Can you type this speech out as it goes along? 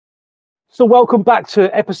So welcome back to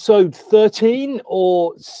episode 13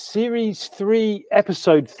 or series 3,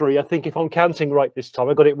 episode 3. I think if I'm counting right this time,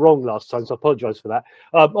 I got it wrong last time, so I apologize for that.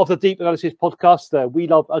 Of the Deep Analysis podcast, We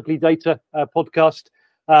Love Ugly Data podcast.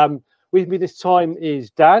 With me this time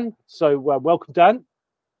is Dan. So welcome, Dan.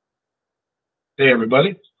 Hey,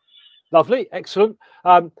 everybody. Lovely. Excellent.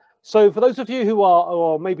 So for those of you who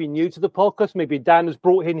are maybe new to the podcast, maybe Dan has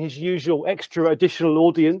brought in his usual extra additional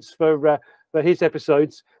audience for his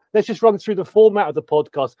episodes. Let's just run through the format of the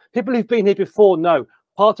podcast. People who've been here before know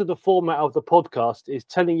part of the format of the podcast is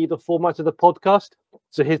telling you the format of the podcast.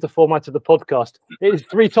 So here's the format of the podcast. It is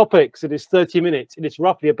 3 topics. It is 30 minutes. And it's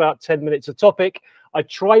roughly about 10 minutes a topic. I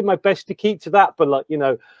try my best to keep to that, but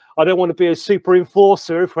I don't want to be a super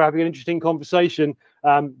enforcer if we're having an interesting conversation.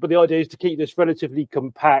 But the idea is to keep this relatively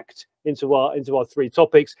compact into our 3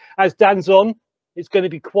 topics. As Dan's on, it's going to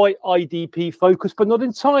be quite IDP focused, but not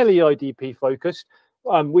entirely IDP focused.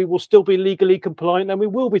 We will still be legally compliant, and we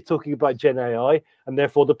will be talking about Gen AI, and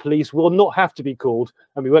therefore the police will not have to be called,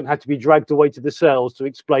 and we won't have to be dragged away to the cells to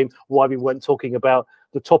explain why we weren't talking about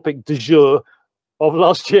the topic du jour of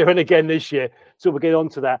last year and again this year. So we'll get on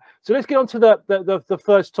to that. So let's get on to the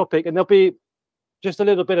first topic, and there'll be just a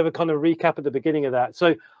little bit of a kind of recap at the beginning of that.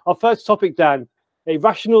 So our first topic, Dan,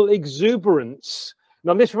 irrational exuberance.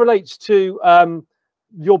 Now this relates to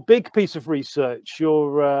your big piece of research,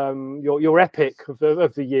 your epic of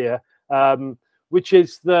the year, which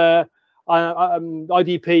is the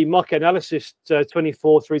IDP Market Analysis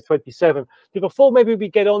 24 through 27. Before maybe we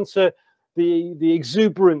get on to the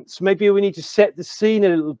exuberance, maybe we need to set the scene a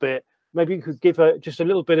little bit. Maybe you could give just a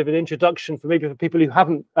little bit of an introduction for people who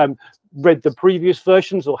haven't read the previous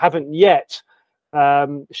versions or haven't yet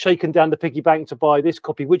shaken down the piggy bank to buy this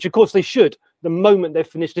copy, which of course they should. The moment they've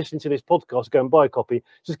finished listening to this podcast, go and buy a copy.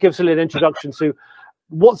 Just give us a little introduction to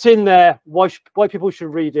what's in there, why people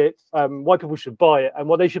should read it, why people should buy it, and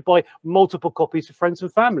why they should buy multiple copies for friends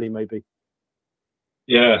and family, maybe.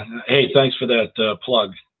 Yeah. Hey, thanks for that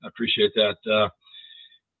plug. I appreciate that.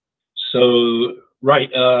 So,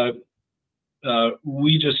 right.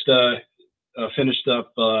 We just finished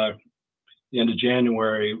up the end of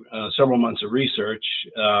January, several months of research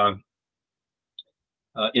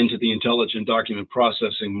into the intelligent document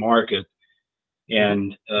processing market.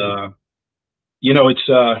 And,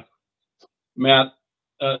 it's, Matt,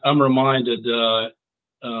 I'm reminded,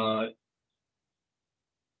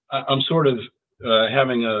 I'm sort of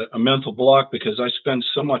having a mental block because I spend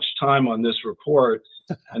so much time on this report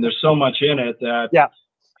and there's so much in it that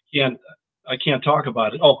I can't talk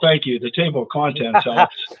about it. Oh, thank you. The table of contents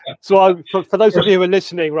helps. So for those of you who are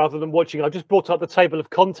listening rather than watching, I just brought up the table of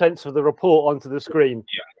contents of the report onto the screen,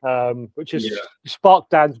 which has sparked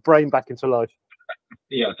Dan's brain back into life.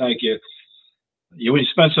 Yeah, thank you. We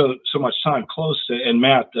spend so much time close to, and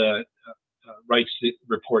Matt writes the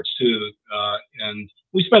reports too, and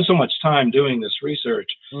we spend so much time doing this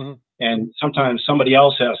research, and sometimes somebody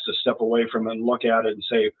else has to step away from it and look at it and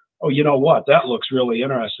say, oh, you know what? That looks really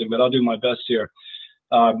interesting, but I'll do my best here.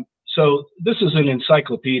 So this is an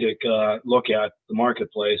encyclopedic look at the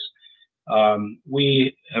marketplace.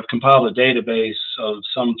 We have compiled a database of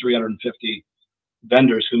some 350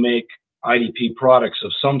 vendors who make IDP products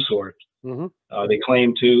of some sort. They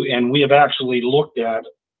claim to, and we have actually looked at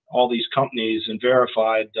all these companies and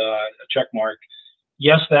verified a check mark.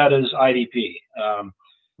 Yes, that is IDP.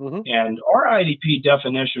 And our IDP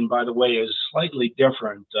definition, by the way, is slightly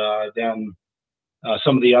different than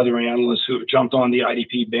some of the other analysts who have jumped on the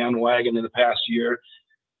IDP bandwagon in the past year.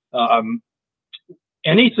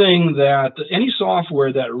 Any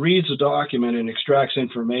software that reads a document and extracts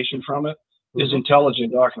information from it is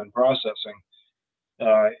intelligent document processing.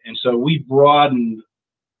 And so we broadened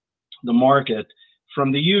the market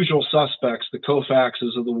from the usual suspects, the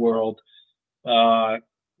Kofaxes of the world,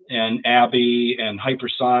 and Abby and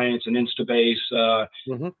Hyperscience and Instabase,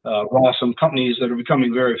 some companies that are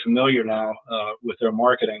becoming very familiar now with their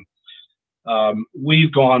marketing.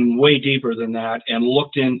 We've gone way deeper than that and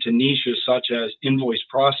looked into niches such as invoice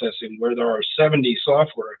processing, where there are 70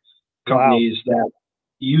 software companies that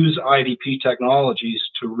use IDP technologies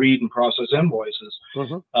to read and process invoices.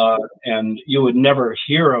 And you would never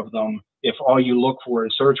hear of them if all you look for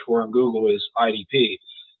and search for on Google is IDP.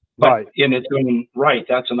 But in its own right,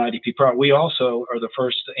 that's an IDP product. We also are the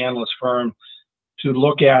first analyst firm to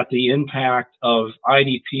look at the impact of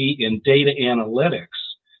IDP in data analytics,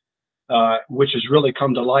 which has really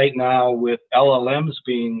come to light now with LLMs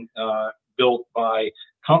being built by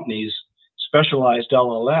companies, specialized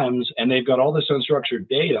LLMs, and they've got all this unstructured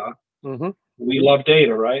data. We love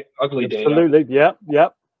data, right? Ugly data. Absolutely, yeah.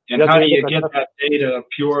 And how do you get that data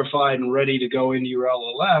purified and ready to go into your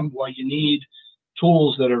LLM? Well, you need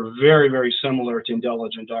tools that are very, very similar to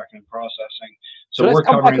intelligent document processing. So we're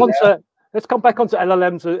covering that. Let's come back onto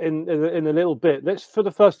LLMs in a little bit. Let's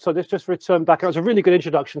just return back. That was a really good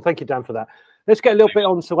introduction. Thank you, Dan, for that. Let's get a little bit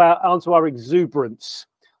onto our exuberance.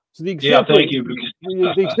 So the exuberance, yeah, thank you.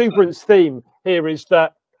 The exuberance theme here is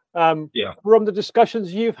that from the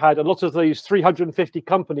discussions you've had, a lot of these 350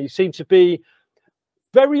 companies seem to be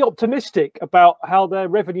very optimistic about how their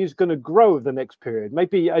revenue is going to grow over the next period.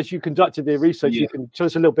 Maybe as you conducted the research, you can tell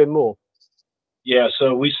us a little bit more. Yeah,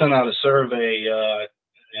 so we sent out a survey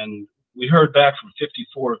and we heard back from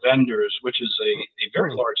 54 vendors, which is a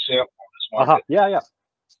very large sample in this market. Yeah.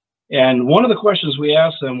 And one of the questions we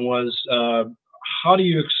asked them was, how do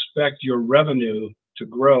you expect your revenue to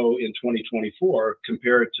grow in 2024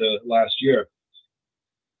 compared to last year?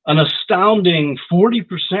 An astounding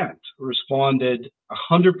 40% responded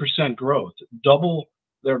 100% growth, double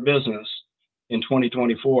their business in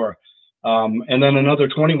 2024. And then another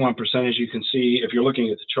 21%, as you can see, if you're looking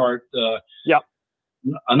at the chart,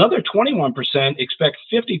 another 21% expect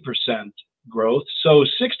 50% growth. So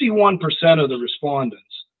 61% of the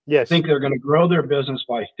respondents think they're going to grow their business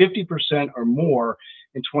by 50% or more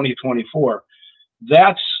in 2024.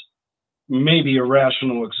 That's maybe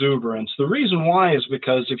irrational exuberance. The reason why is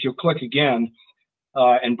because if you click again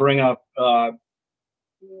and bring up,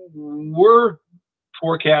 we're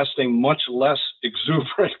forecasting much less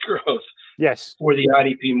exuberant growth for the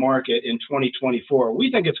IDP market in 2024.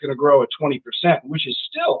 We think it's going to grow at 20%, which is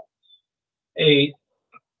still a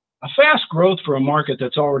fast growth for a market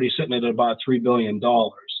that's already sitting at about $3 billion.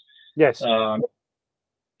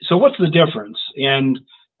 So what's the difference? And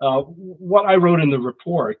what I wrote in the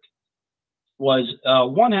report was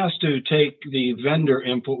one has to take the vendor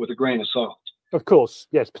input with a grain of salt. Of course,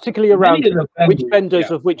 yes, particularly around which vendors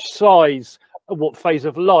of which size and what phase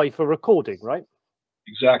of life are recording, right?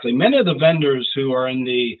 Exactly. Many of the vendors who are in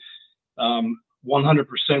the 100%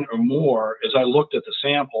 or more, as I looked at the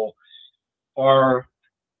sample, are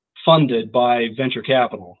funded by venture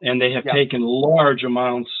capital, and they have taken large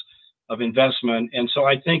amounts of investment. And so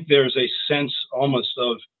I think there's a sense almost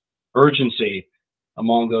of urgency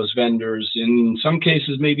among those vendors, in some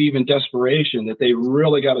cases maybe even desperation, that they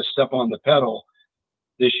really got to step on the pedal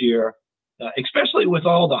this year, especially with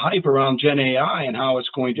all the hype around Gen AI and how it's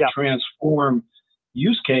going to transform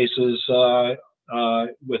use cases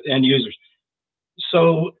with end users.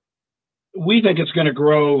 So we think it's going to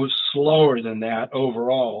grow slower than that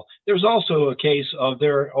overall. There's also a case of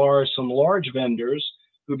there are some large vendors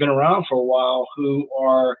who've been around for a while who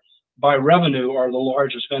are, by revenue, are the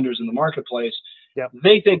largest vendors in the marketplace.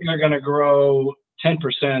 They think they're going to grow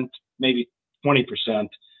 10%, maybe 20%,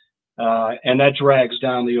 and that drags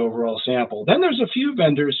down the overall sample. Then there's a few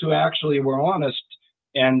vendors who actually were honest,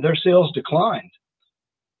 and their sales declined.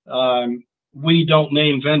 We don't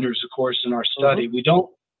name vendors, of course, in our study. We don't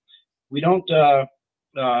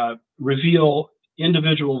reveal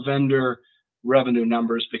individual vendor revenue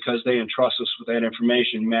numbers because they entrust us with that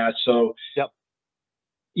information, Matt. So,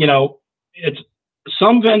 you know,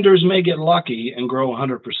 some vendors may get lucky and grow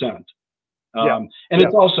 100%. And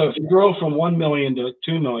it's also, if you grow from 1 million to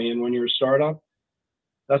 2 million when you're a startup,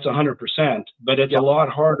 that's 100%. But it's a lot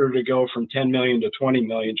harder to go from 10 million to 20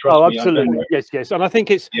 million. Trust me. Absolutely. Yes. And I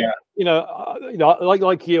think it's, you know,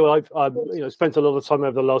 like you, I've you know, spent a lot of time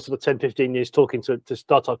over the last sort of 10, 15 years talking to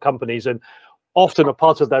startup companies, and often a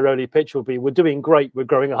part of their early pitch will be, we're doing great, we're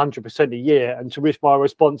growing 100% a year. And to which my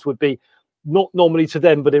response would be, not normally to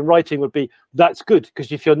them, but in writing would be, that's good,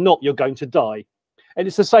 because if you're not, you're going to die. And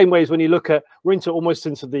it's the same way as when you look at, we're almost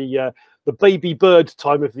into the baby bird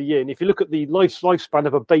time of the year. And if you look at the lifespan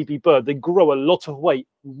of a baby bird, they grow a lot of weight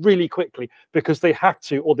really quickly because they have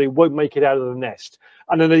to, or they won't make it out of the nest.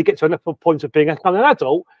 And then they get to a point of being an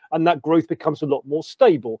adult, and that growth becomes a lot more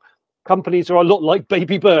stable. Companies are a lot like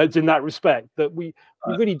baby birds in that respect, that we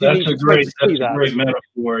really do need to see that. That's a great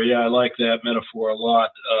metaphor. Yeah, I like that metaphor a lot.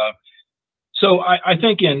 So I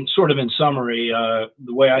think in summary,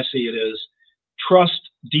 the way I see it is, trust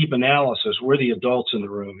deep analysis. We're the adults in the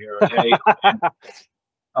room here, okay?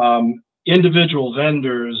 Individual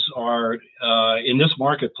vendors are, in this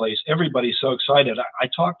marketplace, everybody's so excited. I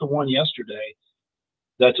talked to one yesterday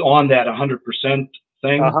that's on that 100%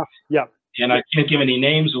 thing. And I can't give any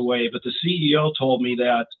names away, but the CEO told me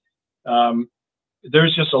that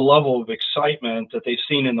there's just a level of excitement that they've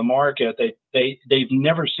seen in the market they've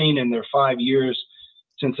never seen in their 5 years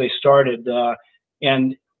since they started.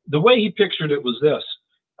 And the way he pictured it was this.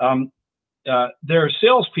 Their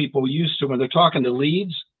salespeople used to, when they're talking to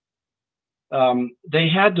leads, they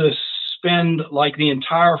had to spend like the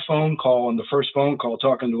entire phone call and the first phone call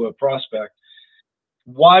talking to a prospect.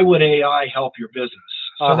 Why would AI help your business?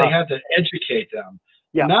 So they had to educate them.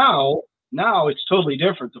 Yeah. Now it's totally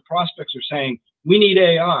different. The prospects are saying, we need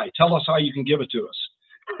AI. Tell us how you can give it to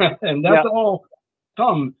us. And that's all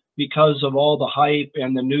come because of all the hype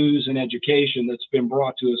and the news and education that's been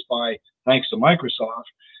brought to us by, thanks to Microsoft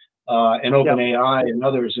and OpenAI and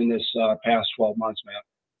others in this past 12 months, man.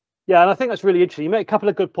 Yeah, and I think that's really interesting. You made a couple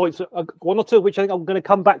of good points, one or two of which I think I'm going to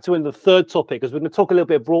come back to in the third topic, because we're going to talk a little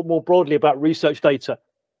bit more broadly about research data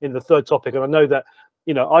in the third topic. And I know that,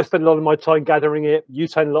 you know, I spend a lot of my time gathering it. You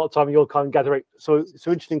spend a lot of time in your time gathering it. So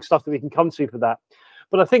interesting stuff that we can come to for that.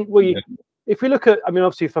 But I think if we look at, I mean,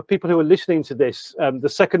 obviously for people who are listening to this, the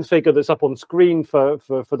second figure that's up on screen for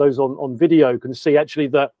those on video can see actually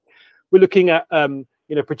that we're looking at,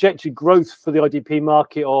 you know, projected growth for the IDP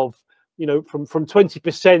market of, you know, from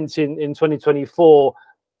 20% in 2024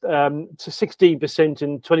 to 16%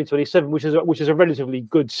 in 2027, which is a relatively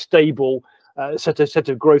good, stable set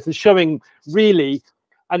of growth, and showing really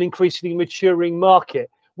an increasingly maturing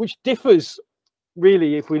market, which differs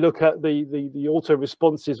really if we look at the auto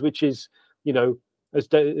responses, which is, you know, as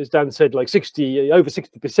Dan said, like over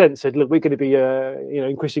 60% said, look, we're going to be you know,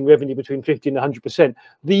 increasing revenue between 50 and 100%.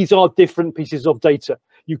 These are different pieces of data.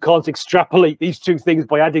 You can't extrapolate these two things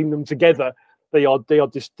by adding them together. They are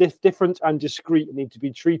just different and discrete, and need to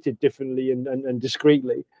be treated differently and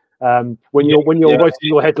discreetly when you're writing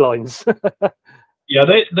your headlines. Yeah,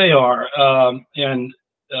 they are. And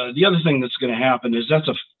the other thing that's going to happen is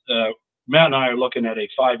Matt and I are looking at a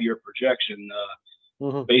 5-year projection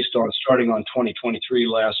based on starting on 2023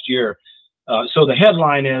 last year. So the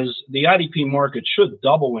headline is the IDP market should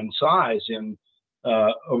double in size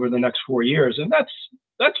over the next 4 years, and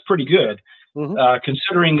that's pretty good,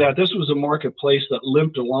 considering that this was a marketplace that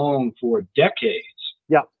limped along for decades.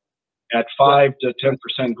 Yeah, at 5 to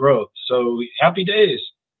 10% growth. So happy days.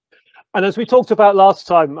 And as we talked about last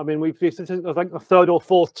time, I mean, this is, I think, the third or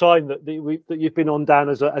fourth time that you've been on, Dan,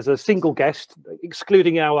 as a single guest,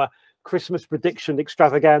 excluding our Christmas prediction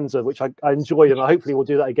extravaganza, which I enjoyed, and I hopefully will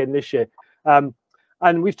do that again this year. And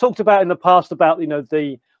we've talked about in the past about, you know,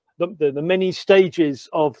 the many stages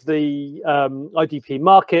of the IDP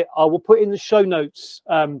market. I will put in the show notes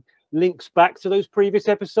links back to those previous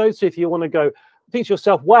episodes. So if you want to go think to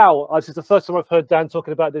yourself, wow, this is the first time I've heard Dan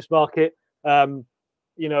talking about this market.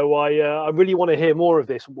 You know, I really want to hear more of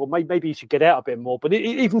this. Well, maybe you should get out a bit more. But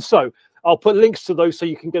even so, I'll put links to those so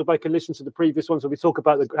you can go back and listen to the previous ones where we talk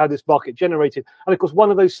about how this market generated. And of course,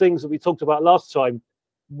 one of those things that we talked about last time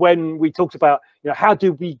when we talked about, you know, how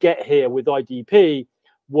do we get here with IDP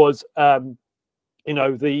was, you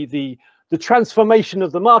know, the transformation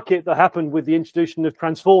of the market that happened with the introduction of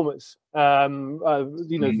transformers, you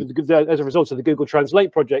know, as a result of the Google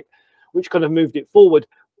Translate project, which kind of moved it forward.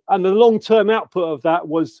 And the long-term output of that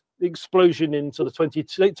was the explosion in sort of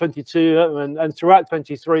 22 and throughout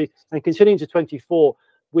 23 and continuing to 24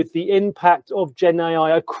 with the impact of Gen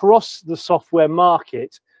AI across the software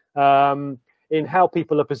market in how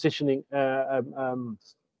people are positioning their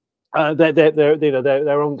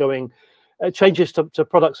ongoing changes to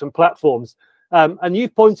products and platforms. And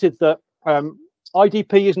you've pointed that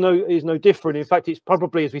IDP is no different. In fact, it's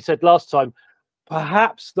probably, as we said last time,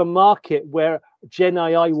 perhaps the market where Gen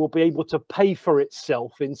AI will be able to pay for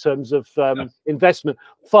itself in terms of investment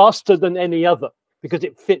faster than any other, because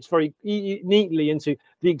it fits very neatly into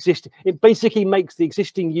the existing. It basically makes the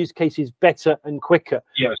existing use cases better and quicker.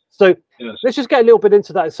 Yes. So let's just get a little bit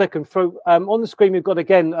into that in a second. So on the screen, we've got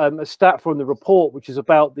again a stat from the report, which is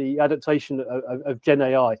about the adaptation of Gen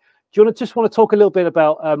AI. Do you want to talk a little bit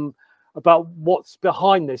about what's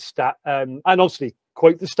behind this stat, and obviously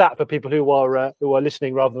quote the stat for people who are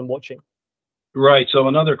listening rather than watching? Right. So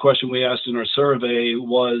another question we asked in our survey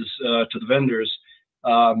was to the vendors,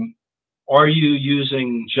 are you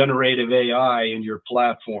using generative AI in your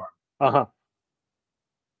platform?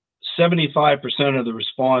 75% of the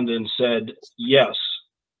respondents said yes.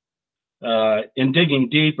 In digging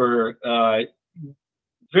deeper,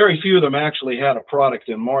 very few of them actually had a product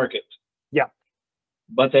in market. Yeah.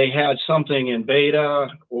 But they had something in beta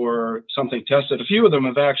or something tested. A few of them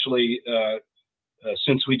have actually,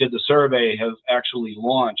 since we did the survey, have actually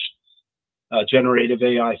launched generative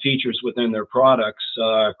AI features within their products.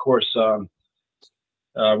 Of course,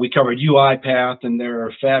 we covered UiPath and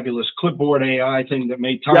their fabulous clipboard AI thing that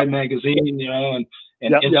made Time Magazine, you know,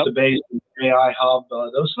 and Instabase and AI Hub.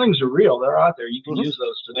 Those things are real. They're out there. You can use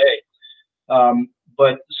those today.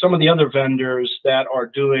 But some of the other vendors that are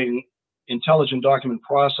doing intelligent document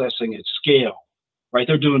processing at scale, right?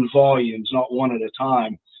 They're doing volumes, not one at a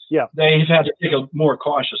time. Yeah. They've had to take a more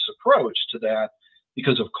cautious approach to that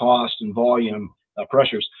because of cost and volume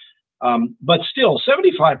pressures. But still,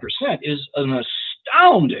 75% is an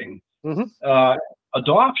astounding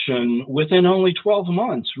adoption within only 12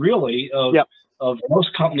 months, really, of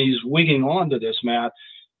most companies wigging onto this, Matt.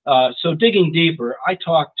 So digging deeper, I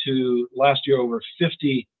talked to last year over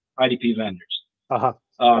 50 IDP vendors.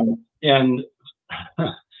 And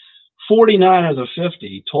 49 of the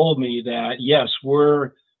 50 told me that, yes,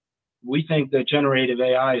 we think that generative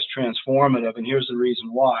AI is transformative, and here's the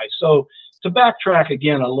reason why. So to backtrack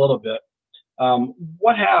again a little bit,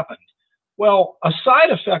 what happened? Well, a side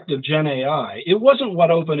effect of Gen AI, it wasn't what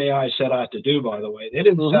OpenAI set out to do, by the way. They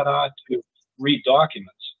didn't set out to read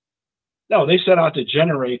documents. No, they set out to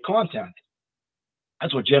generate content.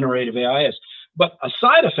 That's what generative AI is. But a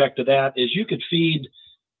side effect of that is you could feed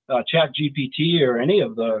ChatGPT or any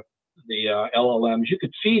of the LLMs, you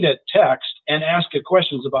could feed it text and ask it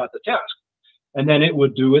questions about the task. And then it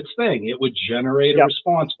would do its thing. It would generate a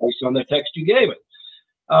response based on the text you gave it.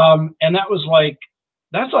 And that's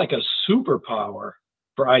like a superpower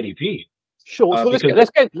for IDP. Sure. So let's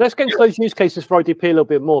get into those use cases for IDP a little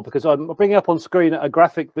bit more, because I'm bringing up on screen a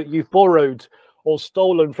graphic that you've borrowed or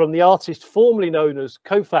stolen from the artist formerly known as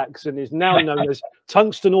Kofax and is now known as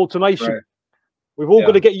Tungsten Automation. Right. We've all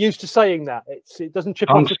got to get used to saying that. It doesn't chip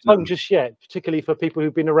off the tongue just yet, particularly for people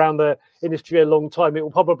who've been around the industry a long time. It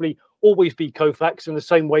will probably always be Kofax in the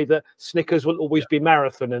same way that Snickers will always be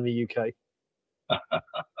Marathon in the UK.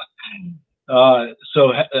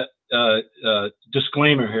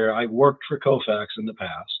 Disclaimer here, I worked for Kofax in the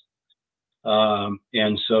past.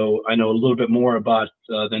 And so I know a little bit more about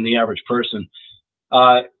than the average person.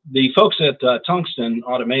 The folks at Tungsten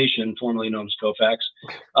Automation, formerly known as Kofax,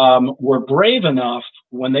 were brave enough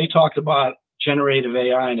when they talked about generative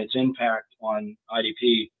AI and its impact on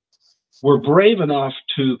IDP, were brave enough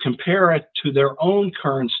to compare it to their own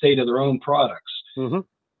current state of their own products,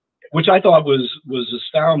 which I thought was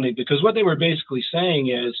astounding, because what they were basically saying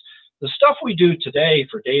is the stuff we do today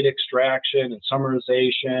for data extraction and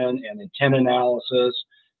summarization and intent analysis,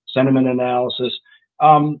 sentiment analysis,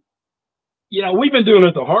 we've been doing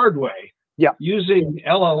it the hard way. Using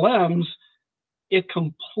LLMs, it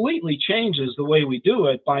completely changes the way we do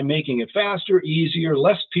it by making it faster, easier,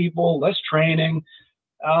 less people, less training.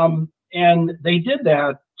 And they did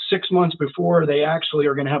that 6 months before they actually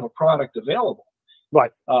are going to have a product available.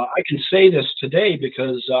 Right. I can say this today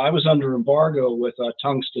because I was under embargo with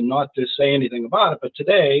Tungsten not to say anything about it, but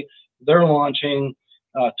today they're launching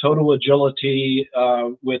Total Agility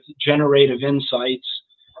with generative insights.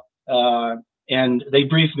 And they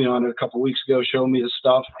briefed me on it a couple of weeks ago, showed me the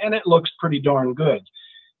stuff, and it looks pretty darn good.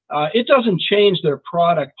 It doesn't change their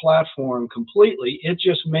product platform completely. It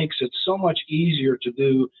just makes it so much easier to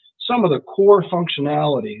do some of the core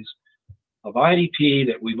functionalities of IDP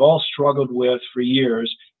that we've all struggled with for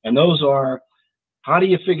years. And those are, how do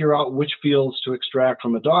you figure out which fields to extract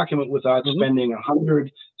from a document without spending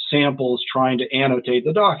 100 samples trying to annotate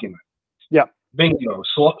the document? Bingo,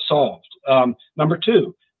 solved. Number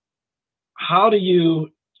two, how do you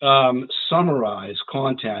summarize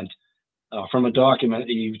content from a document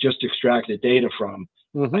that you've just extracted data from?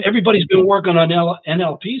 Everybody's been working on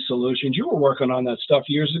NLP solutions. You were working on that stuff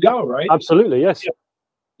years ago, right? Absolutely, yes.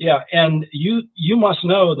 Yeah, and you must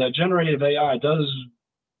know that generative AI does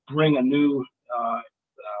bring a new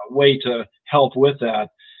way to help with that.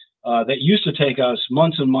 That used to take us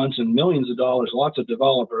months and months and millions of dollars, lots of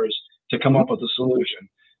developers, to come up with a solution.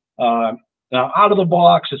 Now, out of the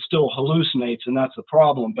box, it still hallucinates, and that's the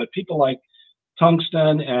problem. But people like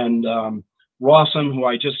Tungsten and Rossum, who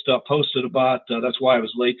I just posted about, that's why I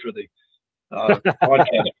was late for the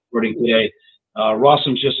podcast recording today.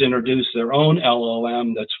 Rossum's just introduced their own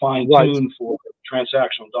LLM that's fine-tuned for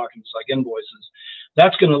transactional documents like invoices.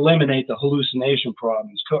 That's going to eliminate the hallucination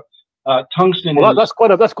problems. Tungsten. Well, that's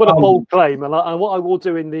quite a bold claim, and what I will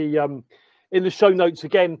do in the show notes,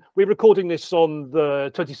 again, we're recording this on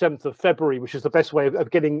the 27th of February, which is the best way of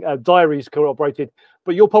getting diaries corroborated.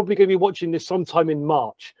 But you're probably going to be watching this sometime in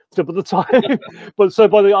March. So by the time,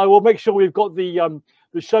 by the way, I will make sure we've got the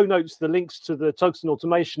show notes, the links to the Tungsten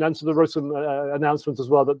Automation and to the Rossum announcements as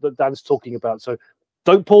well that Dan's talking about. So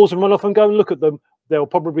don't pause and run off and go and look at them. They'll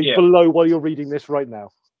probably be below while you're reading this right now.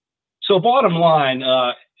 So bottom line,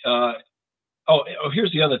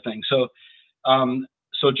 here's the other thing. So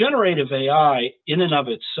generative AI in and of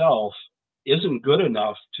itself isn't good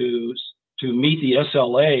enough to meet the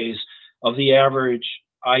SLAs of the average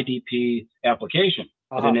IDP application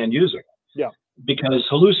at an end user. Because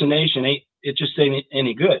hallucination it just ain't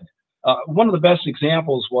any good. One of the best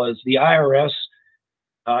examples was the IRS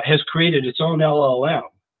has created its own LLM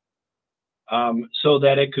so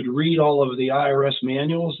that it could read all of the IRS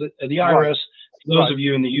manuals. The IRS, for those of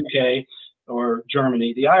you in the UK or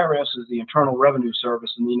Germany, the IRS is the Internal Revenue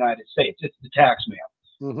Service in the United States. It's the tax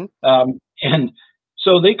man. And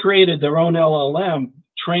so they created their own LLM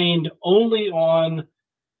trained only on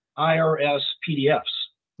IRS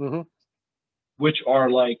PDFs, which are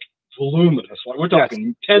like voluminous. Like we're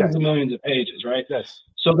talking tens of millions of pages, right?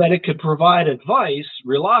 So that it could provide advice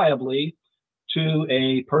reliably to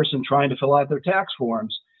a person trying to fill out their tax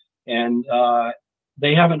forms. And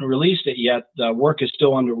they haven't released it yet. Work is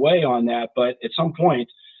still underway on that, but at some point,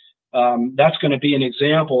 that's going to be an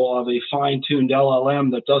example of a fine-tuned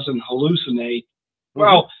LLM that doesn't hallucinate,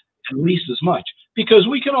 well, at least as much. Because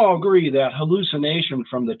we can all agree that hallucination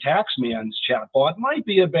from the taxman's chatbot might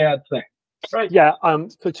be a bad thing, right? Yeah,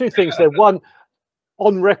 so two things there. One,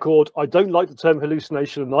 on record, I don't like the term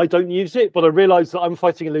hallucination and I don't use it, but I realize that I'm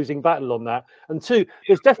fighting a losing battle on that. And two,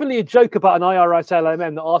 there's definitely a joke about an IRS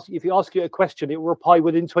LLM that if you ask it a question, it will reply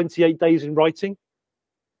within 28 days in writing.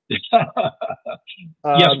 Yes,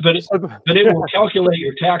 but it will calculate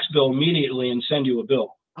your tax bill immediately and send you a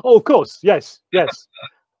bill. Oh, of course. Yes.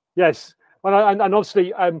 And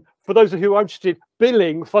obviously, for those who are interested,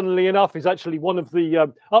 billing, funnily enough, is actually one of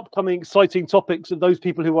the upcoming exciting topics that those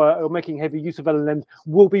people who are making heavy use of LLMs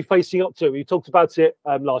will be facing up to. We talked about it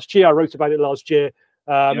last year. I wrote about it last year.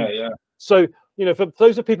 So, you know, for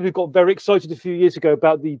those of people who got very excited a few years ago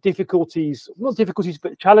about the difficulties, not difficulties,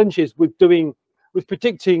 but challenges with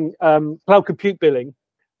predicting cloud compute billing,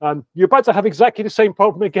 you're about to have exactly the same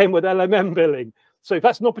problem again with LLM billing. So if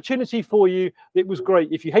that's an opportunity for you, it was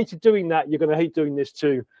great. If you hated doing that, you're going to hate doing this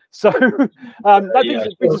too. So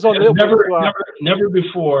that brings us on a little bit. Never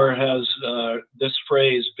before has this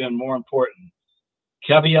phrase been more important.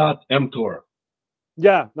 Caveat emptor.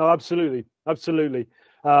 Yeah, no, absolutely.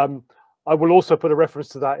 I will also put a reference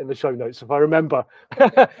to that in the show notes if I remember.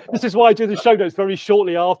 This is why I do the show notes very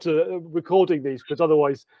shortly after recording these, because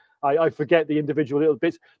otherwise I forget the individual little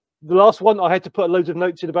bits. The last one, I had to put loads of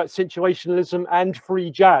notes in about situationalism and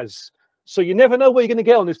free jazz. So you never know what you're going to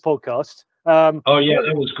get on this podcast. Oh yeah,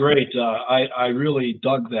 it was great. I really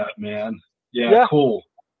dug that, man. Yeah, cool.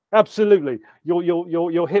 Absolutely,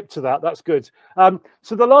 you're hip to that. That's good.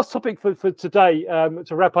 So the last topic for today,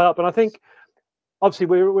 to wrap up, and I think obviously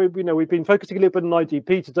we've been focusing a little bit on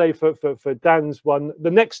IDP today for Dan's one.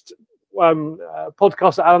 The next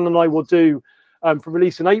podcast that Alan and I will do for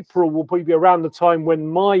release in April will probably be around the time when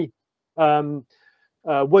my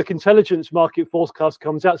work intelligence market forecast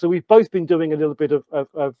comes out. So we've both been doing a little bit of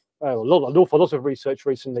an awful lot of research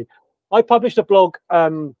recently. I published a blog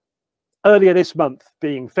earlier this month,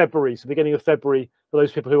 being February, so beginning of February, for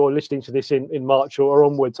those people who are listening to this in March or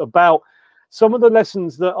onwards, about some of the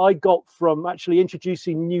lessons that I got from actually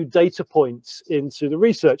introducing new data points into the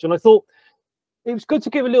research. And I thought it was good to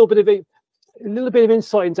give a little bit of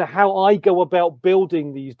insight into how I go about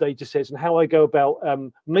building these data sets and how I go about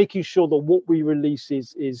making sure that what we release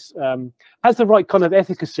has the right kind of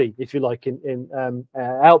efficacy, if you like,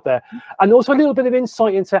 out there, and also a little bit of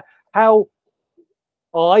insight into how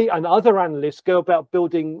I and other analysts go about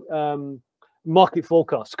building market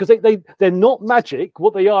forecasts, because they're not magic.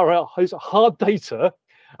 What they are is hard data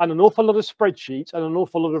and an awful lot of spreadsheets and an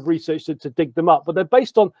awful lot of research to dig them up, but they're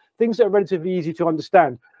based on things that are relatively easy to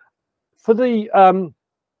understand. For the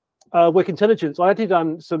work intelligence, I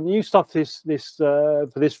added some new stuff for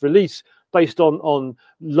this release based on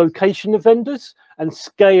location of vendors and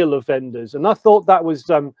scale of vendors, and I thought that was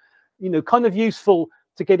kind of useful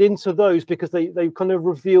to get into those, because they kind of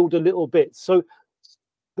revealed a little bit. So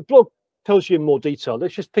the blog tells you in more detail.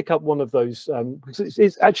 Let's just pick up one of those, because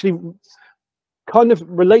it's actually kind of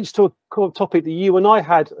relates to a topic that you and I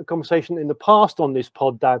had a conversation in the past on this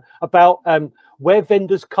pod, Dan, about where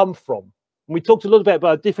vendors come from. And we talked a little bit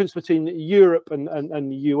about the difference between Europe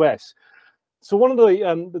and the US. So one of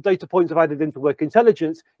the data points I've added into work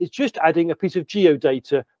intelligence is just adding a piece of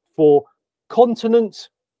geodata for continent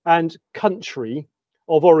and country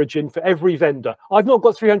of origin for every vendor. I've not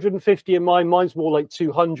got 350 in mine. Mine's more like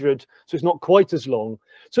 200, so it's not quite as long.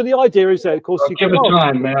 So the idea is that, of course, you give it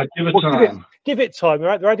time, man. Give it time. Give it time.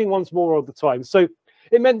 They're adding ones more all the time. So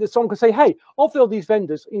it meant that someone could say, hey, of all these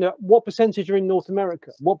vendors, what percentage are in North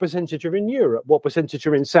America? What percentage are in Europe? What percentage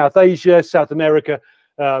are in South Asia, South America,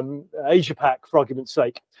 Asia Pac, for argument's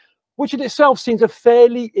sake? Which in itself seems a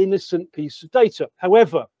fairly innocent piece of data.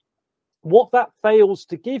 However, what that fails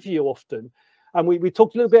to give you often, and we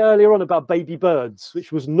talked a little bit earlier on about baby birds,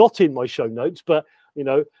 which was not in my show notes, but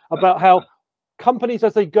about how companies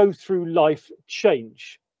as they go through life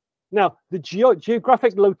change. Now, the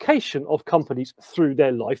geographic location of companies through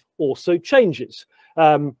their life also changes.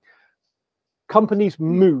 companies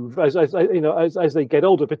move as they get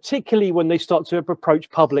older, particularly when they start to approach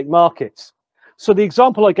public markets. So the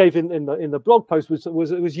example I gave in the blog post was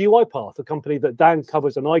UiPath, a company that Dan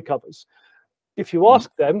covers and I covers. If you ask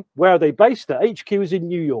them where are they based at, HQ is in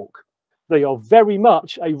New York. They are very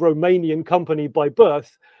much a Romanian company by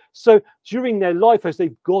birth. So during their life, as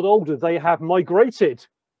they've got older, they have migrated.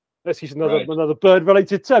 Let's use another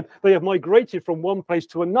bird-related term. They have migrated from one place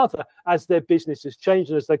to another as their business has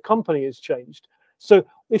changed and as their company has changed. So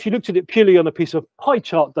if you looked at it purely on a piece of pie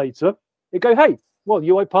chart data, you go, hey, well,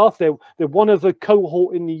 UiPath, they're one of the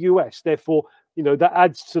cohort in the US. Therefore, that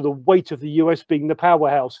adds to the weight of the US being the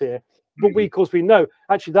powerhouse here. But of course, we know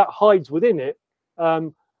actually that hides within it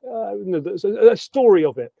there's a story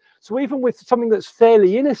of it. So even with something that's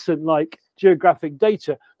fairly innocent like geographic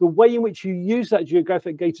data, the way in which you use that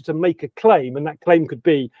geographic data to make a claim, and that claim could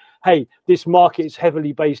be, hey, this market is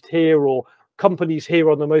heavily based here, or companies here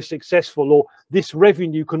are the most successful, or this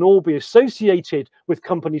revenue can all be associated with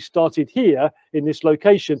companies started here in this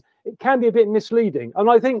location, it can be a bit misleading.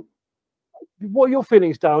 And I think, what are your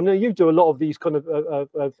feelings, Dan? You do a lot of these kind of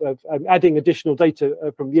adding additional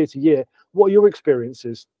data from year to year. What are your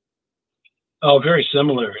experiences? Oh, very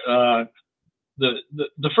similar.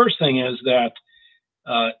 The first thing is that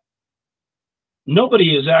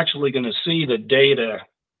nobody is actually going to see the data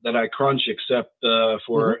that I crunch except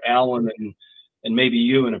for Alan and maybe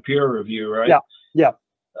you in a peer review, right? Yeah.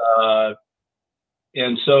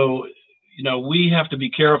 And so, we have to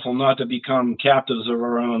be careful not to become captives of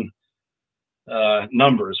our own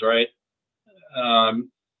numbers, right?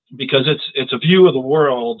 Because it's a view of the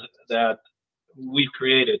world that we've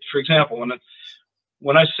created. For example,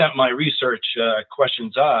 when I sent my research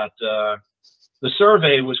questions out, the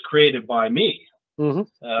survey was created by me.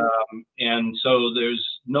 And so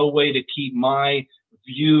there's no way to keep my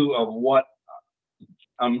view of what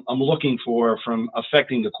I'm looking for from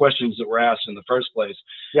affecting the questions that were asked in the first place.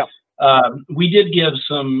 We did give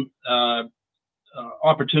some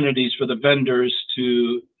opportunities for the vendors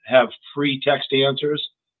to have free text answers.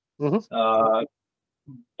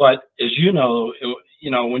 But as you know,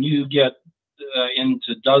 when you get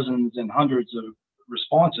into dozens and hundreds of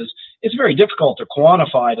responses, it's very difficult to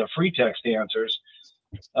quantify the free text answers.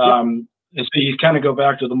 And so you kind of go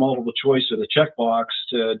back to the multiple choice or the checkbox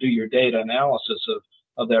to do your data analysis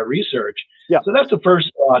of that research. So that's the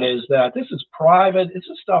first thought, is that this is private. It's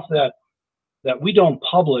the stuff that we don't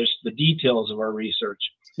publish the details of our research.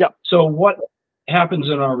 So what happens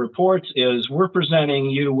in our reports is we're presenting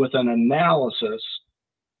you with an analysis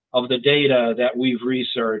of the data that we've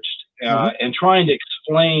researched and trying to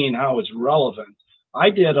explain how it's relevant. I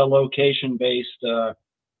did a location-based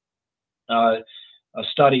a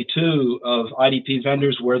study too of IDP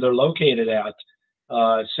vendors, where they're located at,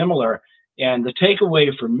 similar. And the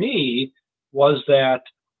takeaway for me was that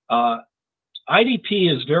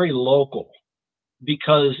IDP is very local,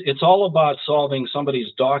 because it's all about solving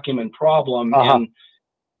somebody's document problem. And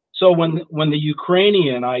so when the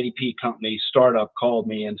Ukrainian IDP company startup called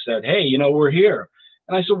me and said, hey, we're here.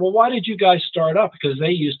 And I said, well, why did you guys start up? Because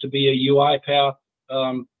they used to be a UiPath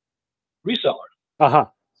reseller.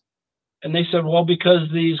 And they said, well, because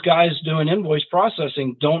these guys doing invoice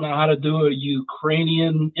processing don't know how to do a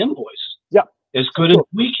Ukrainian invoice as good as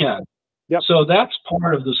we can. So that's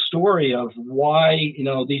part of the story of why,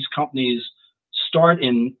 these companies start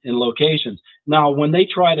in locations. Now, when they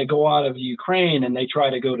try to go out of Ukraine and they try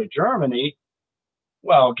to go to Germany,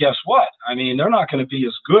 well, guess what? I mean, they're not going to be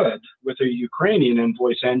as good with a Ukrainian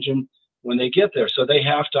invoice engine when they get there. So they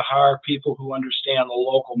have to hire people who understand the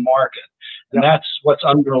local market. And that's what's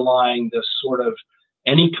underlying this sort of,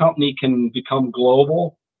 any company can become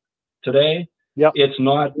global today. It's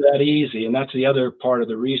not that easy. And that's the other part of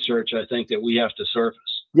the research, I think, that we have to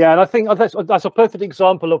surface. And I think that's a perfect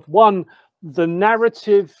example of the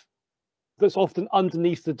narrative that's often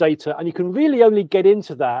underneath the data. And you can really only get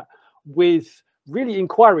into that with really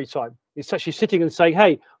inquiry time. It's actually sitting and saying,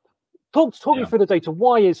 hey, talk me through the data.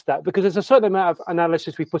 Why is that? Because there's a certain amount of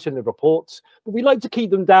analysis we put in the reports, but we like to keep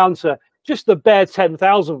them down to just the bare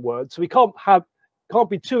 10,000 words. So we can't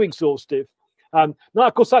be too exhaustive. Now,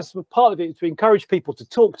 of course, that's part of it, to encourage people to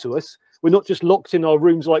talk to us. We're not just locked in our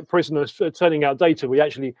rooms like prisoners turning out data. We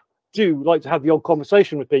actually do like to have the old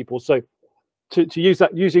conversation with people. So to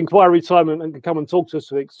use inquiry time and come and talk to us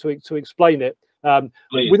to explain it.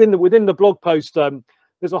 Within the blog post,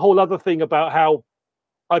 there's a whole other thing about how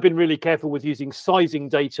I've been really careful with using sizing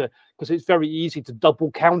data, because it's very easy to double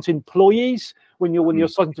count employees when you're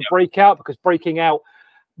starting to break out, because breaking out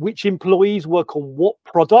which employees work on what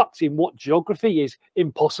products in what geography is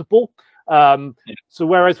impossible. So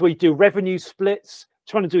whereas we do revenue splits,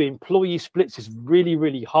 trying to do employee splits is really,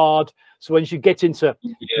 really hard. So once you get into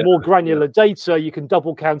more granular data, you can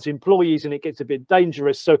double count employees and it gets a bit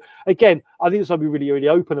dangerous. So again, I think it's I'll be really, really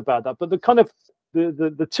open about that. But the kind of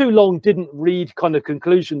the too long didn't read kind of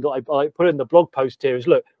conclusion that I put in the blog post here is,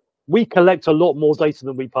 look, we collect a lot more data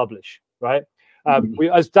than we publish, right?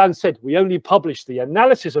 As Dan said, we only publish the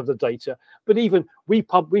analysis of the data, but even we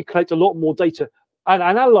collect a lot more data and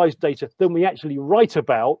analyze data than we actually write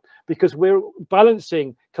about, because we're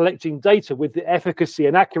balancing collecting data with the efficacy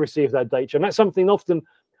and accuracy of that data. And that's something often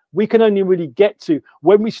we can only really get to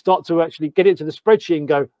when we start to actually get into the spreadsheet and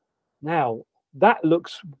go, now that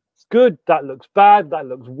looks good, that looks bad, that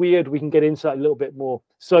looks weird. We can get into that a little bit more.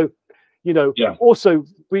 So, you know, also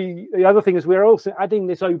the other thing is we're also adding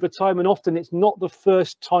this over time, and often it's not the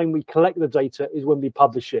first time we collect the data is when we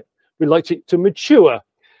publish it. We like it to mature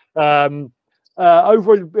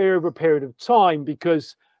over a period of time,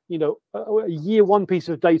 because, you know, a year one piece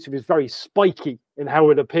of data is very spiky in how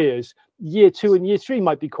it appears. Year two and year three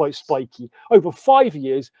might be quite spiky. Over 5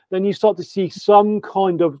 years, then you start to see some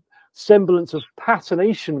kind of semblance of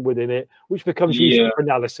patternation within it, which becomes useful for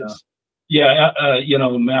analysis. You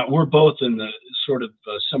know, Matt, we're both in the sort of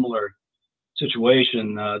similar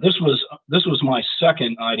situation. This was my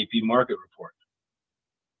second IDP market report,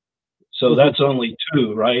 so that's only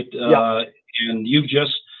two, right? And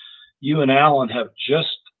you and Alan have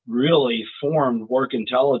just really formed work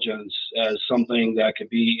intelligence as something that could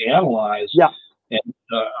be analyzed. And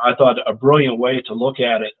I thought a brilliant way to look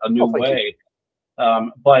at it, a new way.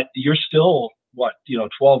 But you're still, what,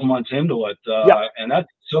 12 months into it, and that's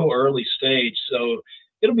so early stage. So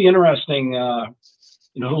it'll be interesting, to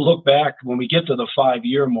look back when we get to the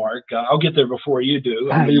 5-year mark. I'll get there before you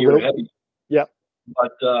do. I'm a year ahead.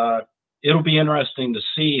 But it'll be interesting to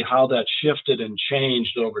see how that shifted and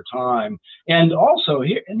changed over time. And also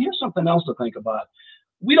here's something else to think about.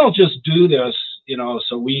 We don't just do this,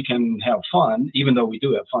 so we can have fun, even though we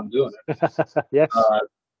do have fun doing it.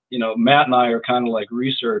 Matt and I are kind of like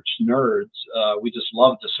research nerds. We just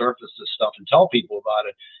love to surface this stuff and tell people about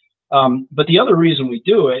it. But the other reason we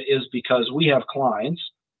do it is because we have clients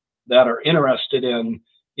that are interested in,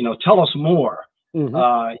 tell us more.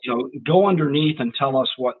 Go underneath and tell us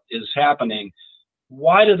what is happening.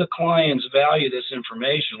 Why do the clients value this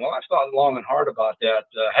information? Well, I've thought long and hard about that,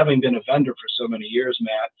 having been a vendor for so many years,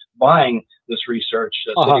 Matt, buying this research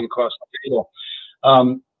sitting across the table.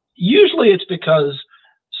 Usually it's because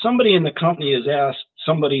somebody in the company has asked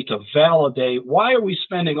somebody to validate, why are we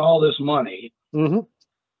spending all this money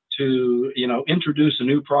to, introduce a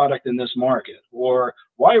new product in this market? Or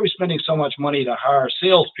why are we spending so much money to hire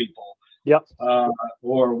salespeople?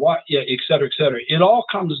 Or what, et cetera, et cetera. It all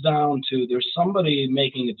comes down to there's somebody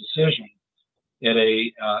making a decision at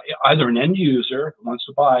either an end user who wants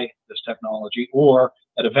to buy this technology or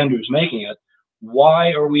at a vendor who's making it.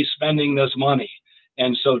 Why are we spending this money?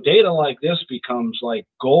 And so data like this becomes like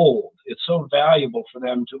gold. It's so valuable for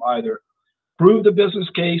them to either prove the business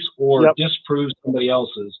case or disprove somebody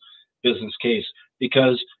else's business case.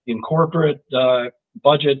 Because in corporate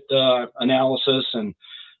budget analysis, and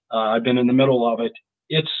I've been in the middle of it,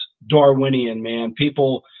 it's Darwinian, man.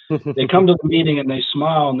 People, they come to the meeting and they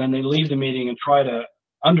smile, and then they leave the meeting and try to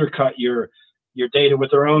undercut your data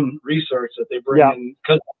with their own research that they bring in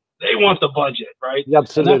because they want the budget, right?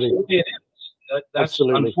 Absolutely. And that's what it is. That's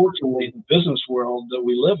unfortunately the business world that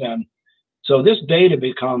we live in. So this data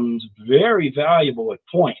becomes very valuable at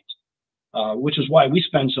point, which is why we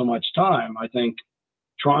spend so much time, I think,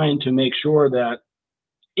 trying to make sure that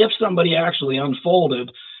if somebody actually unfolded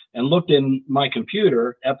and looked in my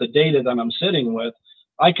computer at the data that I'm sitting with,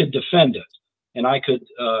 I could defend it. And I could,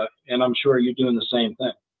 and I'm sure you're doing the same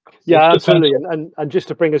thing. Yeah, absolutely. And just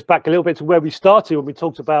to bring us back a little bit to where we started when we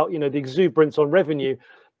talked about, the exuberance on revenue,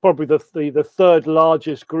 probably the third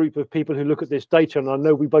largest group of people who look at this data, and I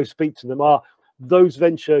know we both speak to them, are those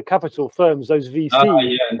venture capital firms, those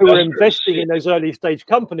VCs who are investing in those early stage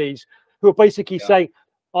companies, who are basically saying,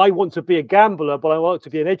 I want to be a gambler, but I want to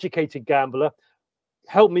be an educated gambler.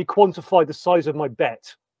 Help me quantify the size of my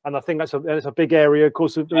bet. And I think that's a big area, of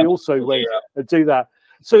course, we also do that.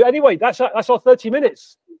 So anyway, that's our 30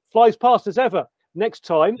 minutes. Flies past as ever. Next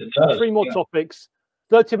time, 3 more topics,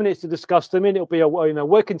 30 minutes to discuss them in. It'll be a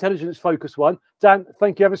work intelligence focused one. Dan,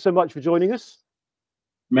 thank you ever so much for joining us.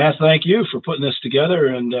 Matt, thank you for putting this together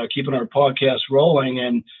and keeping our podcast rolling.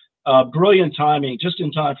 And brilliant timing, just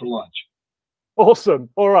in time for lunch. Awesome.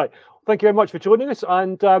 All right. Thank you very much for joining us.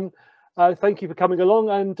 And thank you for coming along.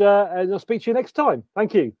 And I'll speak to you next time.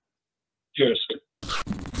 Thank you. Cheers.